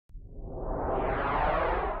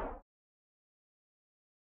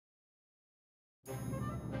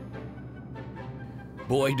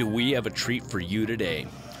Boy, do we have a treat for you today.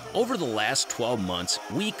 Over the last 12 months,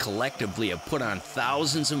 we collectively have put on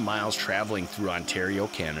thousands of miles traveling through Ontario,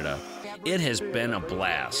 Canada. It has been a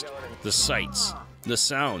blast. The sights, the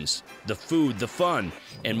sounds, the food, the fun,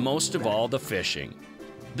 and most of all, the fishing.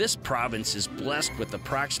 This province is blessed with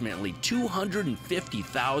approximately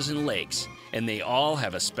 250,000 lakes, and they all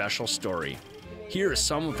have a special story. Here are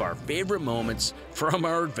some of our favorite moments from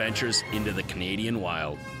our adventures into the Canadian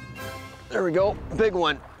wild. There we go, big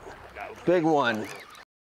one, big one.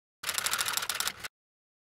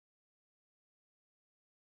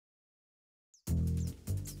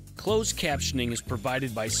 Closed captioning is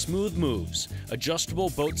provided by Smooth Moves, adjustable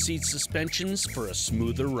boat seat suspensions for a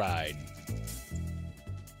smoother ride.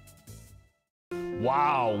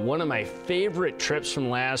 Wow, one of my favorite trips from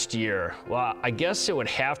last year. Well, I guess it would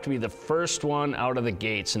have to be the first one out of the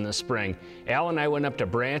gates in the spring. Al and I went up to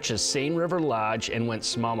Branch's Seine River Lodge and went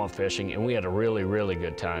smallmouth fishing, and we had a really, really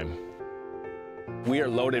good time. We are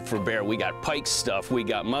loaded for bear. We got pike stuff, we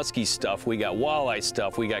got muskie stuff, we got walleye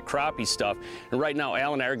stuff, we got crappie stuff, and right now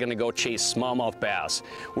Al and I are gonna go chase smallmouth bass.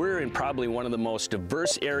 We're in probably one of the most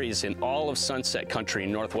diverse areas in all of Sunset Country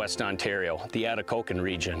in Northwest Ontario, the Atikokan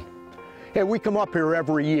region. Hey, we come up here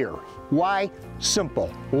every year. Why? Simple.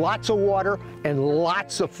 Lots of water and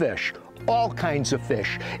lots of fish. All kinds of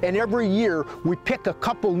fish. And every year we pick a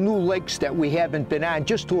couple new lakes that we haven't been on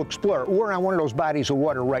just to explore. We're on one of those bodies of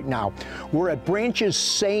water right now. We're at Branch's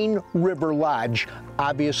Seine River Lodge,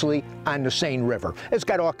 obviously on the Seine River. It's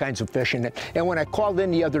got all kinds of fish in it. And when I called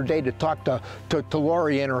in the other day to talk to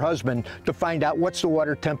Lori and her husband to find out what's the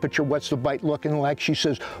water temperature, what's the bite looking like, she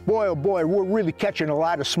says, boy, oh boy, we're really catching a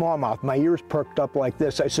lot of smallmouth. My ears perked up like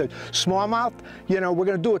this. I said, smallmouth? You know, we're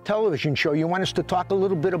going to do a television show. You want us to talk a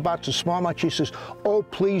little bit about the smallmouth? She says, oh,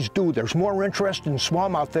 please do. There's more interest in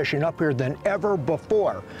smallmouth fishing up here than ever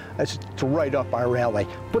before. That's right up our alley.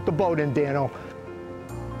 Put the boat in, Dano.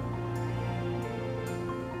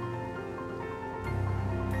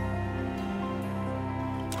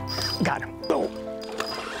 Got him.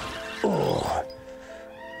 Oh.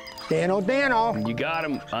 Dano, Dano. You got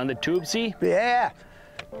him on the tubesy? Yeah.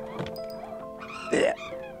 Yeah.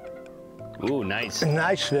 Ooh, nice.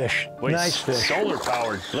 Nice fish. Boy, nice fish. Solar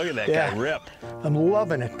powered. Look at that guy rip. I'm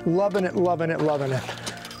loving it, loving it, loving it, loving it.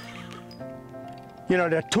 You know,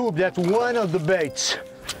 that tube, that's one of the baits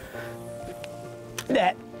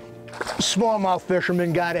that smallmouth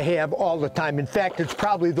fishermen gotta have all the time. In fact, it's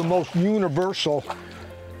probably the most universal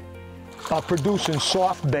producing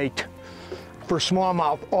soft bait for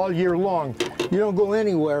smallmouth all year long. You don't go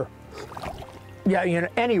anywhere,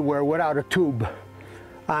 anywhere without a tube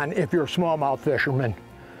on if you're a smallmouth fisherman.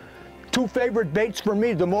 Two favorite baits for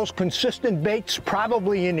me, the most consistent baits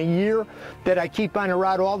probably in a year that I keep on a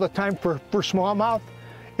rod all the time for smallmouth,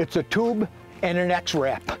 it's a tube and an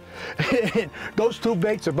X-Wrap. Those two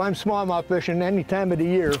baits, if I'm smallmouth fishing any time of the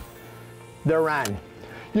year, they're on.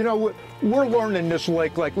 You know, we're learning this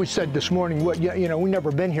lake, like we said this morning, you know, we've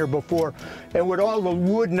never been here before, and with all the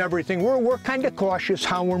wood and everything, we're kind of cautious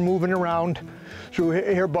how we're moving around through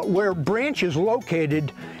here, but where Branch is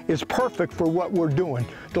located is perfect for what we're doing.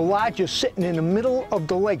 The lodge is sitting in the middle of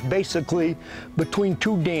the lake, basically between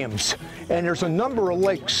two dams, and there's a number of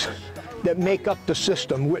lakes that make up the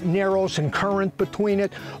system with narrows and current between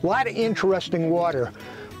it. A lot of interesting water,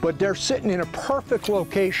 but they're sitting in a perfect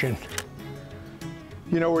location,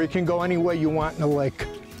 you know, where you can go any way you want in the lake.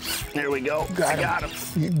 There we go. Got him.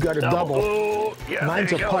 You got a double. Oh, yeah,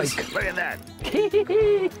 mine's a goes. pike. Look at that.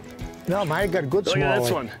 No, mine got a good Look small. Look at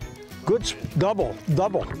this one. Good, double. Look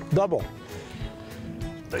Double.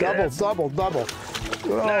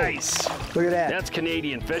 Oh, nice. Look at that. That's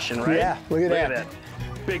Canadian fishing, right? Yeah, look at that.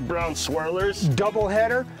 Big brown swirlers. Double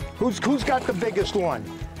header. Who's got the biggest one?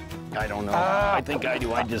 I don't know. I think I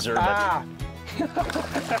do. I deserve it.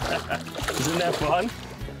 Isn't that fun?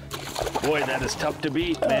 Boy, that is tough to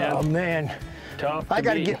beat, man. Oh, man. Tough to I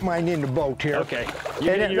got to beat. get mine in the boat here. Okay. You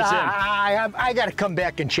get yours in. I got to come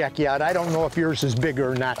back and check you out. I don't know if yours is bigger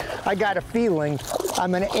or not. I got a feeling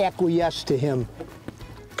I'm going to acquiesce to him.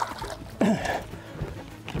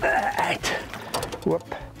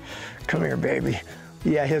 Whoop. Come here, baby.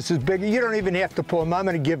 Yeah, his is bigger. You don't even have to pull him. I'm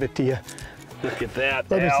going to give it to you. Look at that,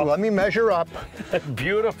 Let me measure up. That's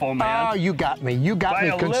beautiful, man. Oh, you got me. You got me.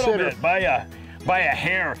 By a little bit, by a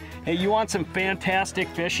hair. Hey, you want some fantastic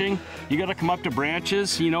fishing? You got to come up to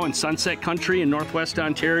Branches, you know, in Sunset Country in Northwest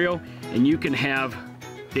Ontario, and you can have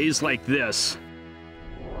days like this.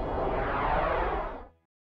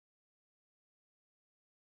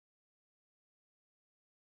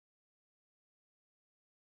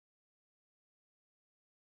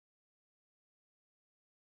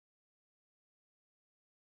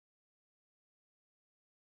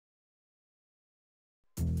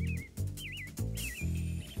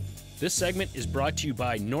 This segment is brought to you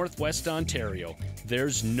by Northwest Ontario.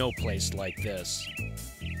 There's no place like this.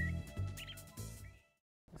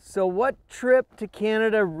 So what trip to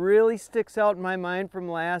Canada really sticks out in my mind from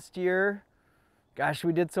last year? Gosh,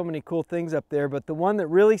 we did so many cool things up there, but the one that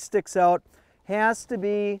really sticks out has to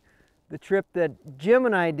be the trip that Jim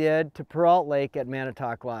and I did to Peralt Lake at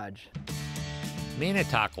Manitowoc Lodge.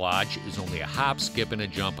 Manitowoc Lodge is only a hop, skip, and a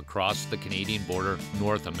jump across the Canadian border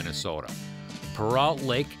north of Minnesota. Peralt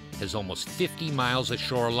Lake has almost 50 miles of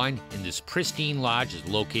shoreline, and this pristine lodge is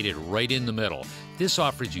located right in the middle. This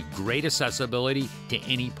offers you great accessibility to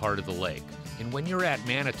any part of the lake. And when you're at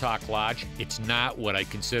Manitowoc Lodge, it's not what I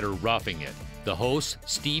consider roughing it. The hosts,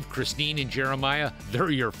 Steve, Christine, and Jeremiah,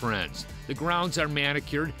 they're your friends. The grounds are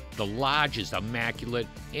manicured, the lodge is immaculate,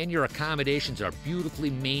 and your accommodations are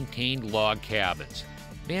beautifully maintained log cabins.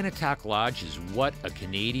 Manitowoc Lodge is what a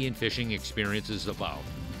Canadian fishing experience is about.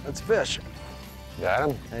 Let's fish.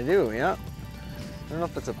 Got him? I do, yeah. I don't know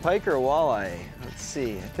if it's a pike or a walleye. Let's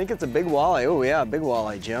see. I think it's a big walleye. Oh yeah, big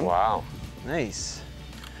walleye, Jim. Wow. Nice.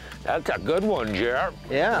 That's a good one, Jer.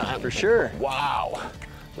 Yeah, for sure. Wow.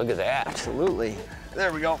 Look at that. Absolutely.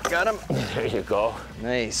 There we go. Got him. There you go.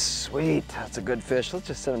 Nice. Sweet. That's a good fish. Let's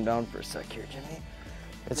just set him down for a sec here, Jimmy.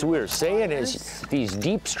 That's what we were saying is these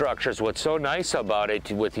deep structures, what's so nice about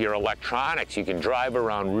it with your electronics, you can drive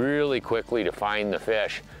around really quickly to find the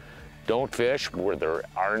fish. Don't fish where there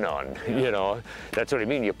are none, you know. That's what I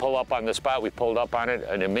mean. You pull up on the spot. We pulled up on it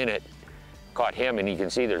in a minute, caught him, and you can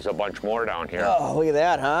see there's a bunch more down here. Oh, look at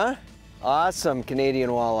that, huh? Awesome Canadian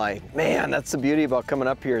walleye. Man, that's the beauty about coming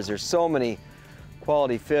up here is there's so many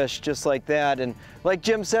quality fish just like that. And like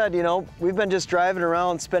Jim said, you know, we've been just driving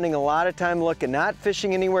around, spending a lot of time looking, not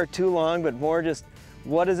fishing anywhere too long, but more just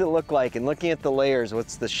what does it look like and looking at the layers.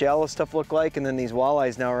 What's the shallow stuff look like? And then these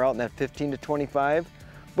walleyes now are out in that 15 to 25.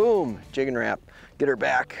 Boom, jig and wrap. Get her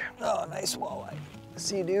back. Oh, nice walleye.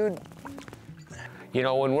 See you, dude. You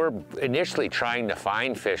know, when we're initially trying to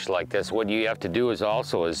find fish like this, what you have to do is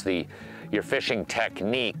also your fishing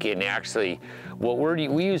technique. And actually,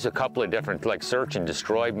 we use a couple of different like search and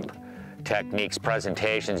destroy techniques,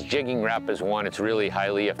 presentations. Jigging wrap is one. It's really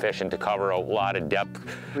highly efficient to cover a lot of depth.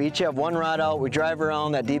 We each have one rod out. We drive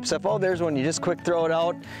around that deep stuff. Oh, there's one. You just quick throw it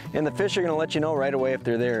out, and the fish are going to let you know right away if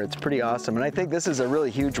they're there. It's pretty awesome. And I think this is a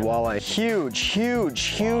really huge walleye. Huge, huge,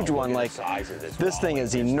 huge one. Like this thing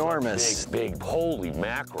is enormous. Big, holy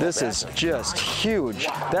mackerel. This is just huge.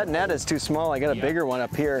 That net is too small. I got a bigger one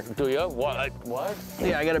up here. Do you? What?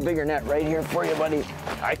 Yeah, I got a bigger net right here for you, buddy.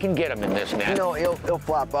 I can get him in this net. No, he'll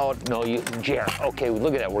flop out. No, Jer. Okay,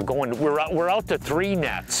 look at that. We're out to 3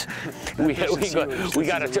 nets. we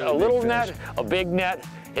got a little net, a big net,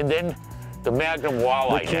 and then the Magnum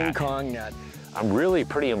walleye net. The King Kong net. I'm really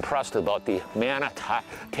pretty impressed about the Manitowoc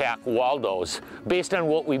Waldos. Based on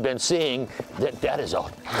what we've been seeing, that is a...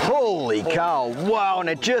 Holy cow, wow, and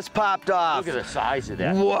it just popped off. Look at the size of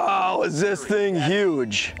that. Wow, is this thing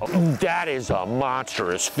huge. That is a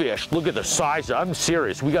monstrous fish. Look at the size. I'm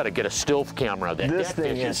serious. We got to get a still camera of that. This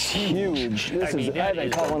thing is huge. I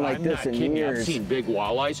haven't caught one like this in years. I've seen big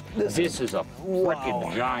walleyes. This is a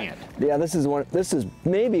freaking giant. Yeah, this is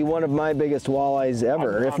maybe one of my biggest walleyes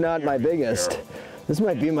ever, if not my biggest. This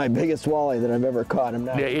might be my biggest walleye that I've ever caught.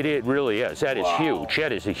 Yeah, it really is. That is huge.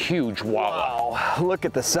 That is a huge walleye. Wow, look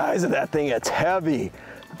at the size of that thing. It's heavy.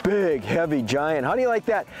 Big, heavy, giant. How do you like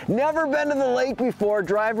that? Never been to the lake before.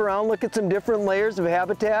 Drive around, look at some different layers of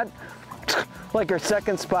habitat. Like our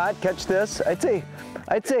second spot, catch this. I'd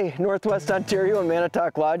say Northwest Ontario and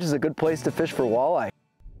Manitowoc Lodge is a good place to fish for walleye.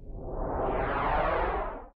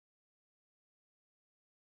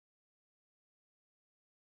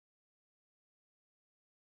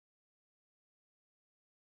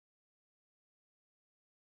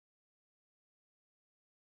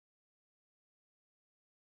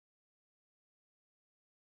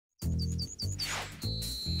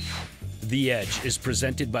 The Edge is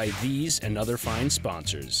presented by these and other fine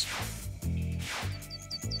sponsors.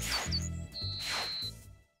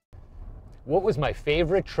 What was my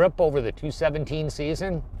favorite trip over the 2017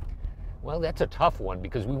 season? Well, that's a tough one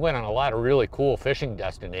because we went on a lot of really cool fishing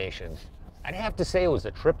destinations. I'd have to say it was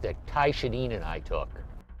a trip that Ty Shadeen and I took.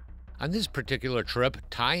 On this particular trip,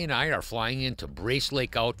 Ty and I are flying into Brace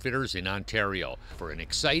Lake Outfitters in Ontario for an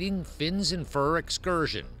exciting fins and fur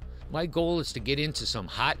excursion. My goal is to get into some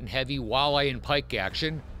hot and heavy walleye and pike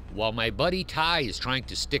action, while my buddy Ty is trying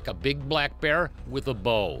to stick a big black bear with a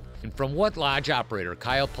bow. And from what lodge operator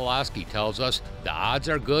Kyle Pulaski tells us, the odds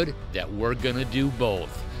are good that we're gonna do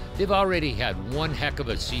both. They've already had one heck of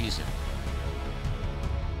a season.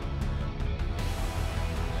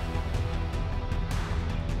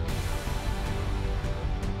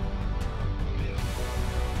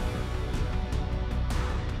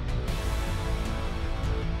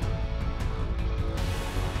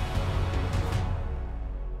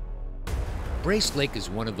 Brace Lake is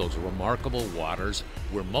one of those remarkable waters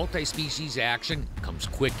where multi-species action comes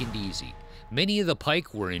quick and easy. Many of the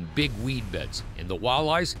pike were in big weed beds, and the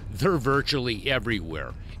walleyes, they're virtually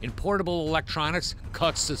everywhere. And portable electronics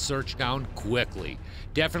cuts the search down quickly.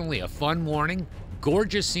 Definitely a fun morning,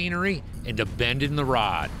 gorgeous scenery, and a bend in the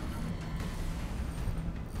rod.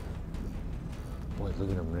 Boy, look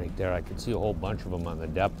at them right there. I can see a whole bunch of them on the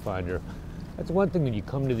depth finder. That's one thing when you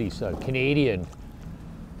come to these Canadian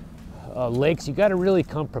lakes, you got to really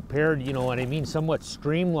come prepared, you know what I mean, somewhat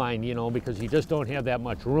streamlined, you know, because you just don't have that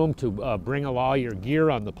much room to bring all your gear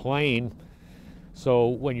on the plane. So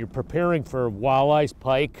when you're preparing for walleyes,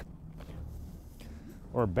 pike,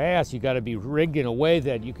 or bass, you got to be rigged in a way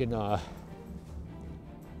that you can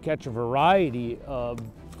catch a variety of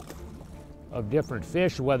different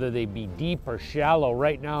fish, whether they be deep or shallow.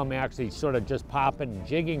 Right now I'm actually sort of just popping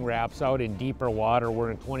jigging wraps out in deeper water.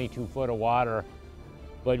 We're in 22 foot of water.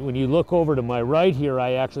 But when you look over to my right here,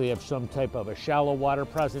 I actually have some type of a shallow water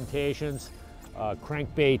presentations,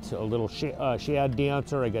 crankbait, a little shad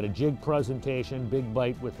dancer. I got a jig presentation, big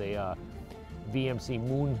bite with a VMC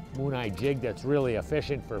moon eye jig that's really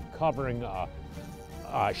efficient for covering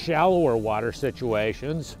shallower water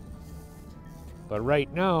situations. But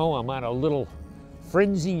right now I'm on a little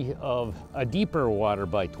frenzy of a deeper water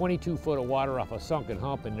bite, 22 foot of water off a sunken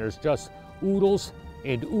hump, and there's just oodles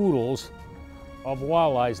and oodles of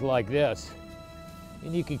walleyes like this.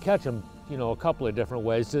 And you can catch them, you know, a couple of different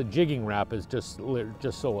ways. The jigging wrap is just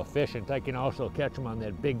so efficient. I can also catch them on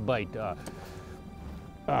that big bite,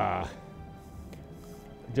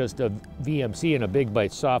 just a VMC and a big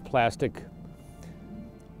bite soft plastic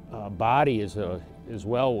body as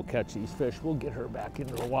well will catch these fish. We'll get her back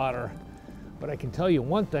into the water. But I can tell you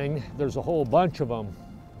one thing, there's a whole bunch of them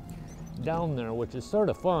down there, which is sort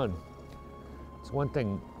of fun. It's one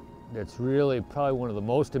thing that's really probably one of the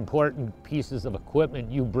most important pieces of equipment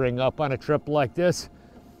you bring up on a trip like this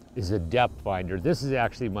is a depth finder. This is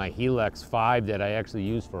actually my Helix 5 that I actually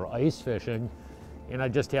use for ice fishing, and I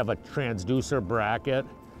just have a transducer bracket.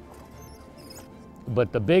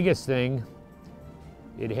 But the biggest thing,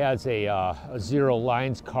 it has a zero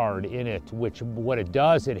lines card in it, which what it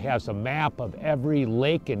does, it has a map of every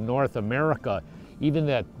lake in North America.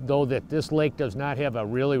 Even though this lake does not have a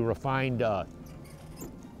really refined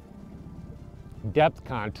depth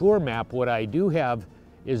contour map, what I do have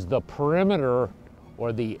is the perimeter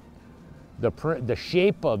or the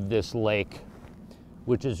shape of this lake,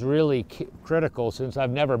 which is really critical since I've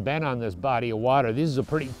never been on this body of water. This is a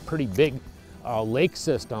pretty big lake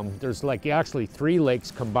system. There's like actually 3 lakes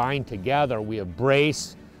combined together. We have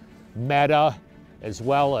Brace, Meta, as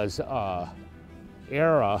well as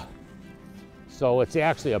Era. So it's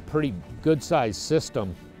actually a pretty good sized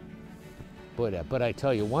system. But I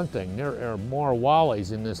tell you one thing, there are more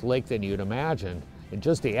walleyes in this lake than you'd imagine. And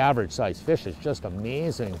just the average size fish is just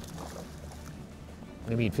amazing.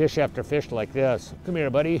 I mean, fish after fish like this. Come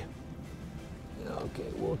here, buddy. Okay,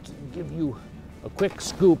 we'll give you a quick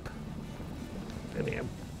scoop. Come here.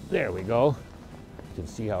 There we go. You can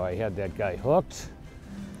see how I had that guy hooked.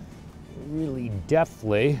 Really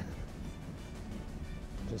deftly.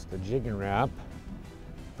 Just a jigging wrap.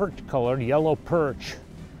 Perch colored, yellow perch.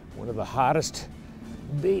 One of the hottest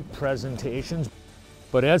bait presentations.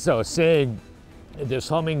 But as I was saying, this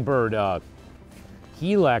hummingbird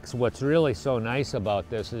Helix, what's really so nice about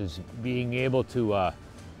this is being able to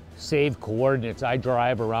save coordinates. I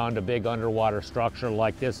drive around a big underwater structure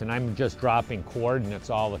like this and I'm just dropping coordinates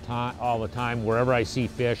all the time wherever I see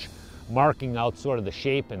fish, marking out sort of the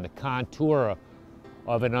shape and the contour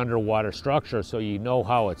of an underwater structure so you know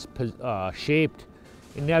how it's shaped.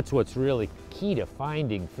 And that's what's really key to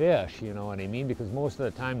finding fish, you know what I mean? Because most of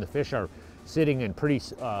the time the fish are sitting in pretty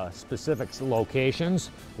specific locations,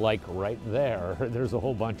 like right there. There's a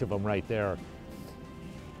whole bunch of them right there.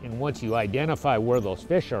 And once you identify where those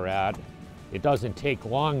fish are at, it doesn't take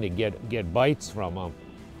long to get bites from them.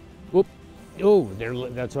 Oop. Oh,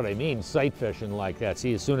 that's what I mean, sight fishing like that.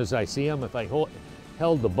 See, as soon as I see them, if I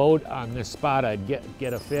held the boat on this spot, I'd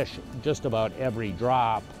get a fish just about every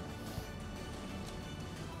drop.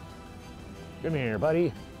 Come here,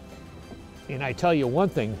 buddy. And I tell you one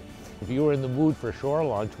thing, if you were in the mood for shore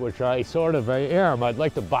lunch, which I sort of am, I'd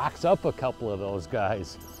like to box up a couple of those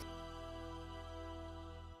guys.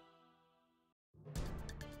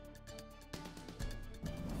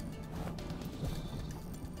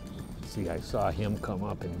 See, I saw him come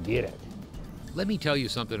up and get it. Let me tell you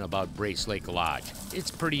something about Brace Lake Lodge.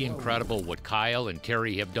 It's pretty incredible what Kyle and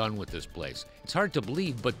Terry have done with this place. It's hard to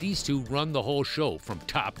believe, but these two run the whole show from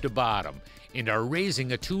top to bottom and are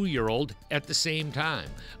raising a 2-year-old at the same time.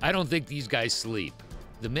 I don't think these guys sleep.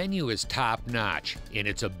 The menu is top-notch, and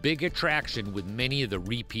it's a big attraction with many of the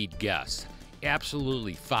repeat guests.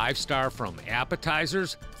 Absolutely 5-star from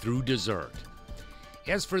appetizers through dessert.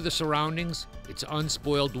 As for the surroundings, it's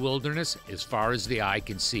unspoiled wilderness as far as the eye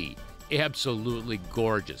can see. Absolutely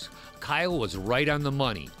gorgeous. Kyle was right on the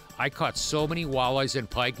money. I caught so many walleyes and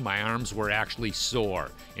pike, my arms were actually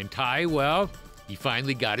sore. And Ty, well, he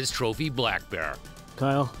finally got his trophy black bear.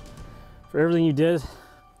 Kyle, for everything you did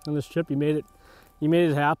on this trip, you made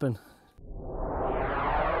it happen.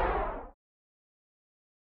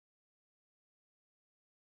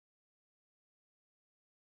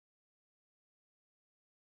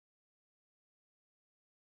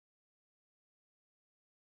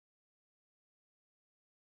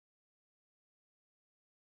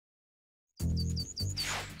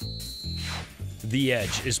 The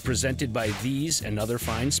Edge is presented by these and other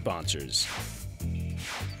fine sponsors.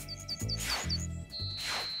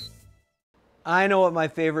 I know what my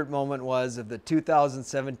favorite moment was of the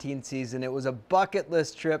 2017 season. It was a bucket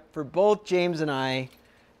list trip for both James and I,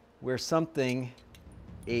 where something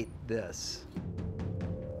ate this.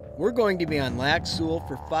 We're going to be on Lac Seul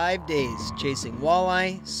for 5 days, chasing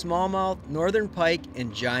walleye, smallmouth, northern pike,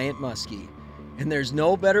 and giant muskie. And there's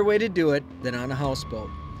no better way to do it than on a houseboat.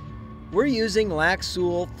 We're using Lac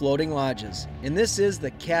Seul floating lodges, and this is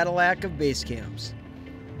the Cadillac of base camps.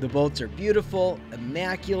 The boats are beautiful,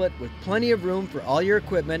 immaculate, with plenty of room for all your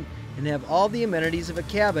equipment, and have all the amenities of a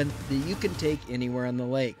cabin that you can take anywhere on the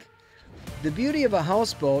lake. The beauty of a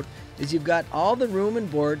houseboat is you've got all the room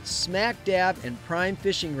and board smack dab in prime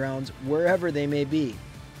fishing grounds wherever they may be.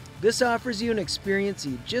 This offers you an experience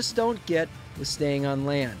you just don't get with staying on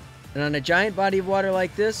land. And on a giant body of water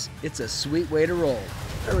like this, it's a sweet way to roll.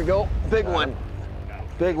 There we go. Big one.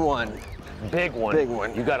 Big one. Big one. Big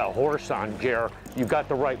one. You got a horse on, Jer. You got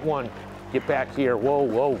the right one. Get back here. Whoa,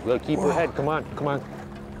 whoa. Keep your head. Come on, come on.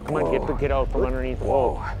 Come on, get out from underneath.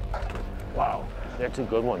 Whoa. Wow, that's a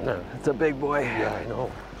good one then. It's a big boy. Yeah, I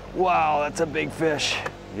know. Wow, that's a big fish.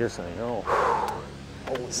 Yes, I know.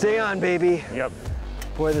 Stay on, baby. Yep.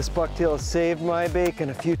 Boy, this bucktail has saved my bacon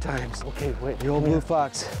a few times. Okay, wait. The old blue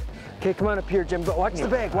fox. Okay, come on up here, Jim. Watch the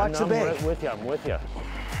bag, watch the bag. I'm right with you, I'm with you.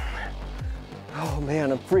 Oh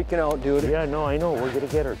man, I'm freaking out, dude. Yeah, no, I know. We're gonna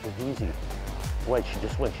get her. It's easy. Wait,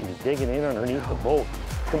 she's digging in underneath the boat.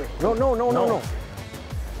 Come here. No. No.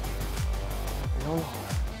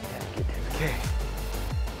 Okay.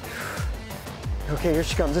 Okay, here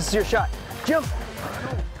she comes. This is your shot. Jim!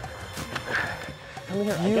 Come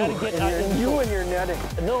here. You, I gotta get you and your netting.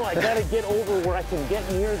 No, I gotta get over where I can get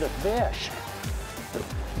near the fish.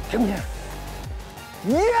 Come here.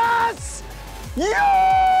 Yes!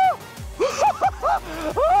 Yeah!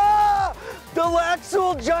 Ah! The Lac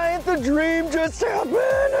Seul giant, the dream just happened.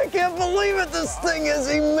 I can't believe it. This thing is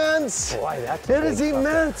immense. Boy, that's it is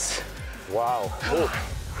immense. Wow. Ooh,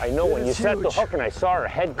 I know when you set the hook and I saw her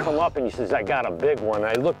head come up and you says, I got a big one.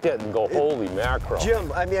 I looked at it and go, holy mackerel.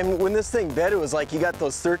 Jim, I mean, when this thing bed, it was like you got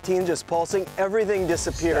those 13 just pulsing. Everything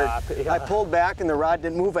disappeared. Yeah. I pulled back and the rod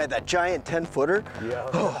didn't move. I had that giant 10-footer. Yeah.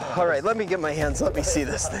 Oh, all right, let me get my hands. Let me see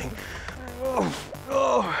this thing.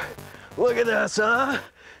 Oh, look at this, huh?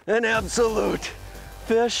 An absolute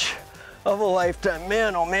fish of a lifetime.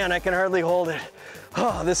 Man, oh man, I can hardly hold it.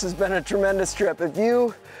 Oh, this has been a tremendous trip. If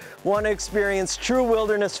you want to experience true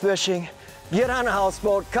wilderness fishing, get on a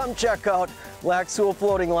houseboat, come check out Lac Seul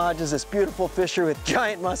Floating Lodges, this beautiful fishery with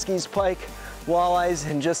giant muskies, pike, walleyes,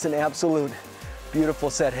 and just an absolute beautiful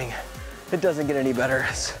setting. It doesn't get any better.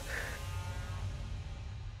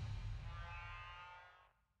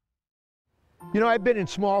 You know, I've been in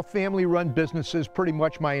small family-run businesses pretty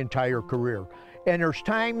much my entire career. And there's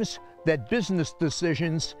times that business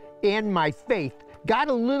decisions and my faith got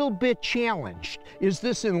a little bit challenged. Is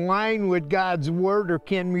this in line with God's word, or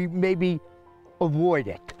can we maybe avoid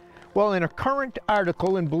it? Well, in a current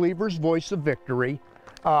article in Believer's Voice of Victory,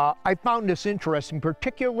 I found this interesting,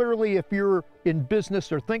 particularly if you're in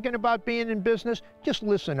business or thinking about being in business. Just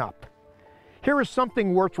listen up. Here is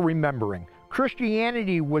something worth remembering.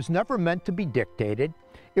 Christianity was never meant to be dictated.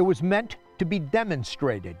 It was meant to be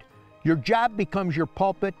demonstrated. Your job becomes your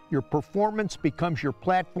pulpit, your performance becomes your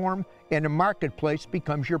platform, and the marketplace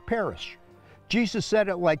becomes your parish. Jesus said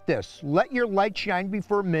it like this: let your light shine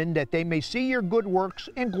before men that they may see your good works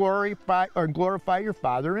and glorify your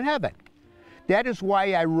Father in heaven. That is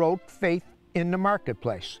why I wrote Faith in the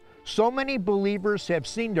Marketplace. So many believers have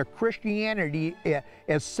seen their Christianity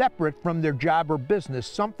as separate from their job or business,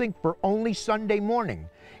 something for only Sunday morning.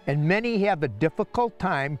 And many have a difficult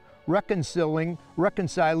time reconciling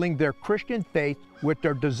their Christian faith with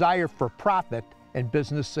their desire for profit and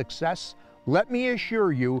business success. Let me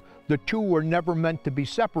assure you, the two were never meant to be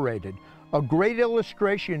separated. A great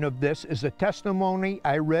illustration of this is a testimony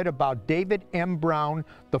I read about David M. Brown,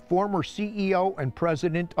 the former CEO and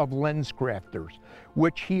president of LensCrafters,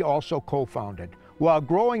 which he also co-founded. While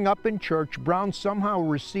growing up in church, Brown somehow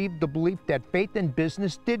received the belief that faith and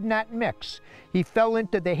business did not mix. He fell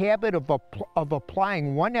into the habit of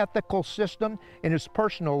applying one ethical system in his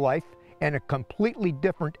personal life and a completely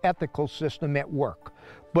different ethical system at work.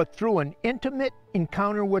 But through an intimate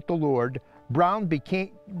encounter with the Lord, Brown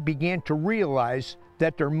began to realize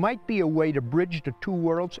that there might be a way to bridge the two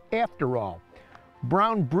worlds after all.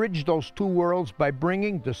 Brown bridged those two worlds by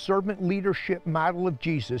bringing the servant leadership model of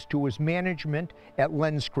Jesus to his management at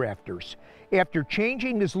LensCrafters. After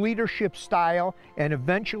changing his leadership style and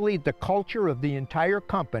eventually the culture of the entire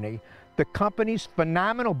company, the company's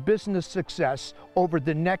phenomenal business success over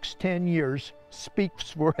the next 10 years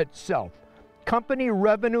speaks for itself. Company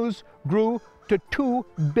revenues grew to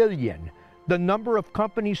 $2 billion. The number of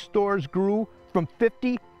company stores grew from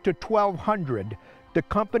 50 to 1,200. The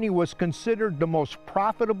company was considered the most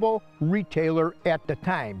profitable retailer at the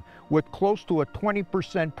time, with close to a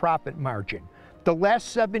 20% profit margin. The last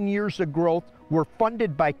 7 years of growth were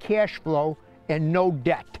funded by cash flow and no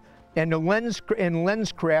debt. And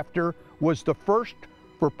LensCrafter was the first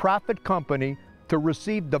for-profit company to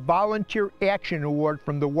receive the Volunteer Action Award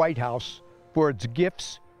from the White House for its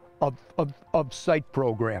Gifts of Sight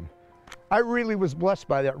program. I really was blessed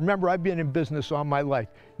by that. Remember, I've been in business all my life.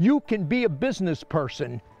 You can be a business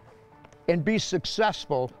person and be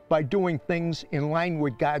successful by doing things in line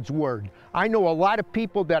with God's Word. I know a lot of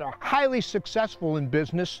people that are highly successful in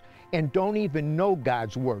business and don't even know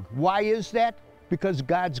God's Word. Why is that? Because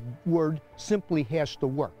God's Word simply has to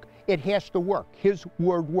work. It has to work. His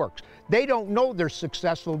Word works. They don't know they're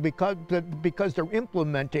successful because they're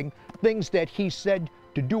implementing things that He said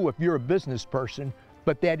to do if you're a business person.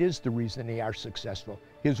 But that is the reason they are successful.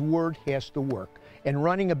 His Word has to work. And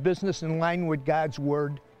running a business in line with God's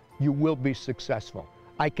Word, you will be successful.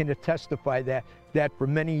 I can testify that for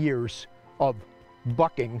many years of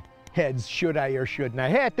bucking heads, should I or shouldn't I. I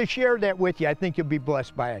had to share that with you. I think you'll be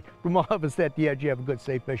blessed by it. From all of us at The Edge, you have a good,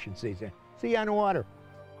 safe fishing season. See you on the water.